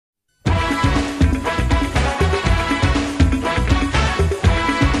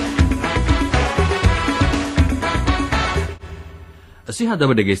si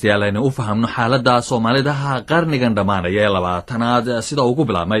haddaba dhegaystayaal aynu u fahamno xaaladda Soomaalidaha qarnigan dhamaanaya ee 20aad sida ugu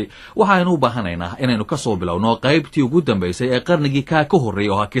bilaabmay waxaanu u baahanaynaa inaynu ka soo bilowno qaybtii ugu dambeysay ee qarnigii ka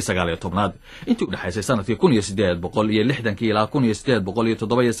horreeyay oo hakii 19aad intii u dhaxaysay sanadkii 1860 ilaa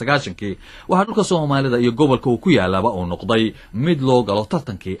 1897 waxa dhulka Soomaalida iyo gobolka uu ku yaalaba uu noqday mid loo galo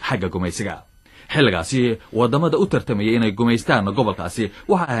tartankii xagga gumaysiga xilligaasi wadamada u tartamayay inay gumaystaan gobolkaasi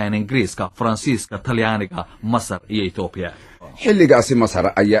waxa ahayn Ingiriiska, Faransiiska, Talyaaniga, Masar iyo Ethiopia. xilligaasi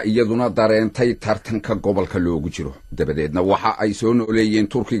Masar ayaa iyaduna dareentay tartanka gobolka loogu jiro dabadeedna waxa ay soo nooleeyeen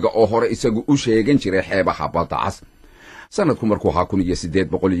Turkiga oo hore isagu u sheegan jiray xeebaha badda cas sanadku markuu ahaa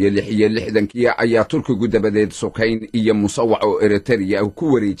 1866 ayaa Turkigu dabadeed sokayn iyo musawac oo Eritrea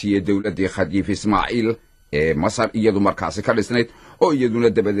ku wareejiyay dawladii Khadiif Ismaaciil ee Masar iyadu markaasi ka dhisnayd oo iyaduna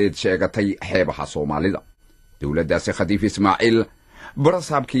dabadeed sheegatay xeebaha Soomaalida dawladdaasi Khadiif Ismaaciil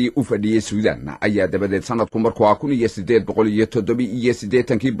barasabkii u fadhiyay Suudaan ayaa dabadeed sanadku markuu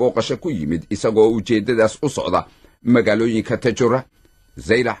 1887 booqasho ku yimid isagoo ujeedadaas u socda magaalooyinka Tajura,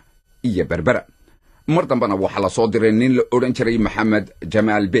 Zaylac iyo Berbera mar dambana waxa la soo diray nin la oran jiray Maxamed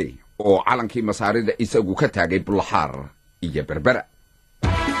Jamaal Bey oo calankii Masaarida isagu ka taagay Bulaxaar iyo Berbera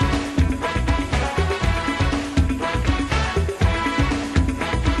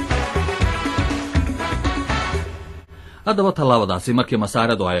haddaba tallaabadaasi markii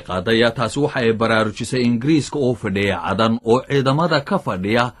Masaaridu ay qaaday taasi waxa ay baraarujisay Ingiriiska oo fadhiya cadan oo ciidamada ka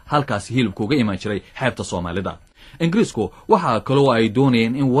fadhiya halkaas hilibku uga iman jiray xeebta Soomaalida Ingiriisku waxa kale oo ay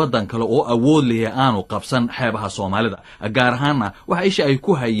doonayeen in wadan kale oo awood leh aanu qabsan xeebaha Soomaalida gaar ahaan waxa isha ay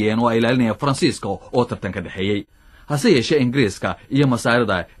ku hayeen oo ay ilaalinayeen Faransiiska oo tartan ka dhaxeeyay hase yeeshee Ingiriiska iyo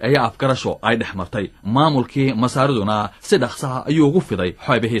Masaarida ayaa afgarasho ay dhexmartay maamulkii Masaariduna si dhaqsaha ayuu ugu fiday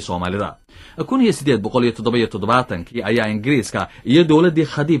xeebihii Soomaalida 1877 ayaa Ingiriiska iyo dawladii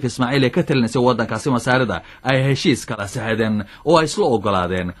Khadiif Ismaaciil ee ka talinaysay wadankaasi Masaarida ay heshiis kala saxeedeen oo ay isla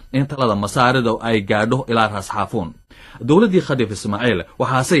ogolaadeen in talada Masaarida ay gaadho ilaa Ras Xaafuun dawladii Khadiif Ismaaciil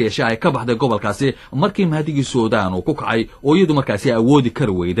waxa yeeshay ay ka baxday gobolkaasi markii mahdigii Suudaan uu ku kacay oo iyadu markaasi awoodi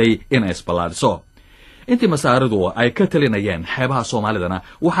kar weyday in ay isbalaadhiso intii Masaaridu ay ka talinayeen xeebaha Soomaalidana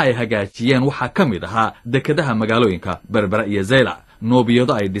waxa ay hagaajiyeen waxa kamid ahaa dekedaha magaalooyinka Berbera iyo Zaylac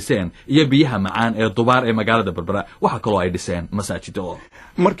noobiyada ay dhiseen iyo biyaha macaan ee Dubaar ee magaalada Berbera waxa kale oo ay dhiseen masaajido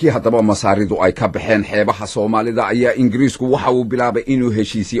markii haddaba Masaaridu ay ka baxeen xeebaha Soomaalida ayaa Ingiriisku waxa uu bilaabay inuu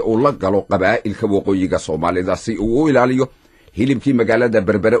heshiisiyo oo la galo qabaa'ilka waqooyiga Soomaalida si uu u ilaaliyo hilibkii magaalada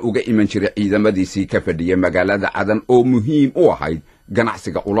Berbera uga iman jiray ciidamadiisii ka fadhiyay magaalada Cadan oo muhiim u ahayd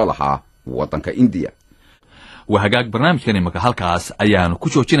ganacsiga ula lahaa wadanka India وهجاك برنامج كان halkaas ayaanu ku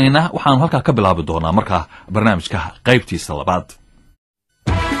joojinaynaa waxaanu halka ka bilaabi doonaa marka barnaamijka qaybtii salabaad